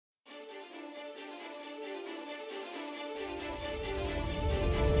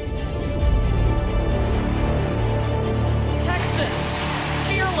Texas,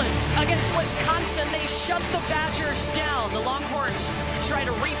 fearless against Wisconsin. They shut the Badgers down. The Longhorns try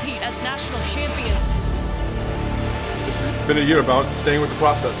to repeat as national champions. This has been a year about staying with the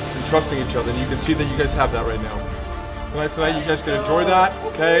process and trusting each other, and you can see that you guys have that right now. Tonight you guys can enjoy that,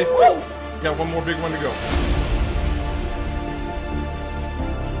 okay? You got one more big one to go.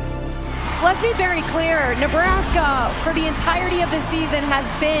 Let's be very clear, Nebraska, for the entirety of the season, has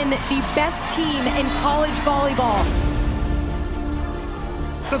been the best team in college volleyball.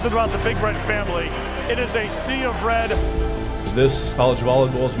 Something about the Big Red family. It is a sea of red. Is this college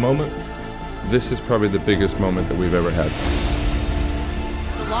volleyball's moment? This is probably the biggest moment that we've ever had.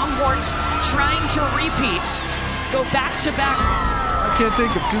 The Longhorns trying to repeat, go back to back. I can't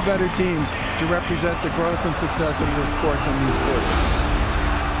think of two better teams to represent the growth and success of this sport than these two.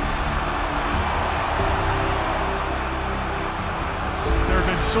 There have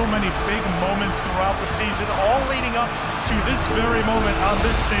been so many big moments throughout the season, all leading up to this very moment on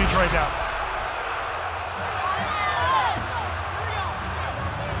this stage right now.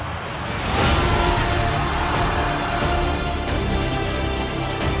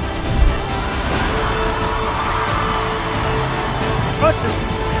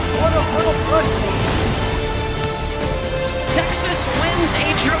 Texas wins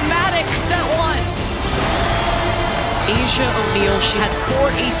a dramatic set one. Asia O'Neal, she had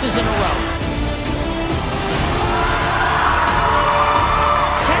 4 aces in a row.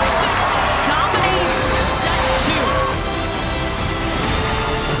 Texas dominates set 2.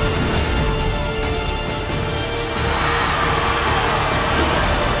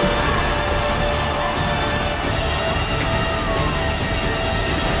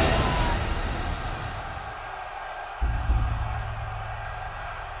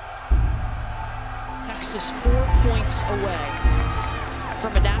 Texas 4 points away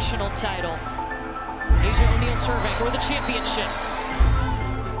from a national title. Asia O'Neal serving for the championship.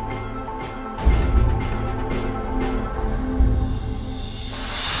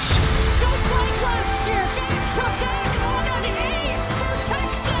 Just like last year, back to back on an ace for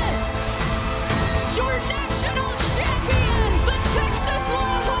Texas. Your national champions, the Texas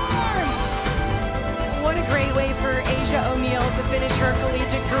Longhorns. What a great way for Asia O'Neal to finish her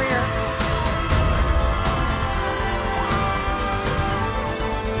collegiate career.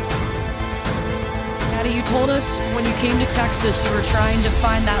 You told us when you came to Texas you were trying to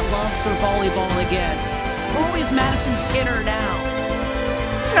find that love for volleyball again. Who is Madison Skinner now?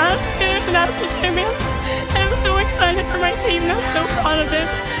 Madison Skinner's a national champion, and I'm so excited for my team, and I'm so proud of it,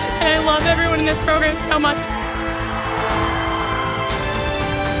 and I love everyone in this program so much.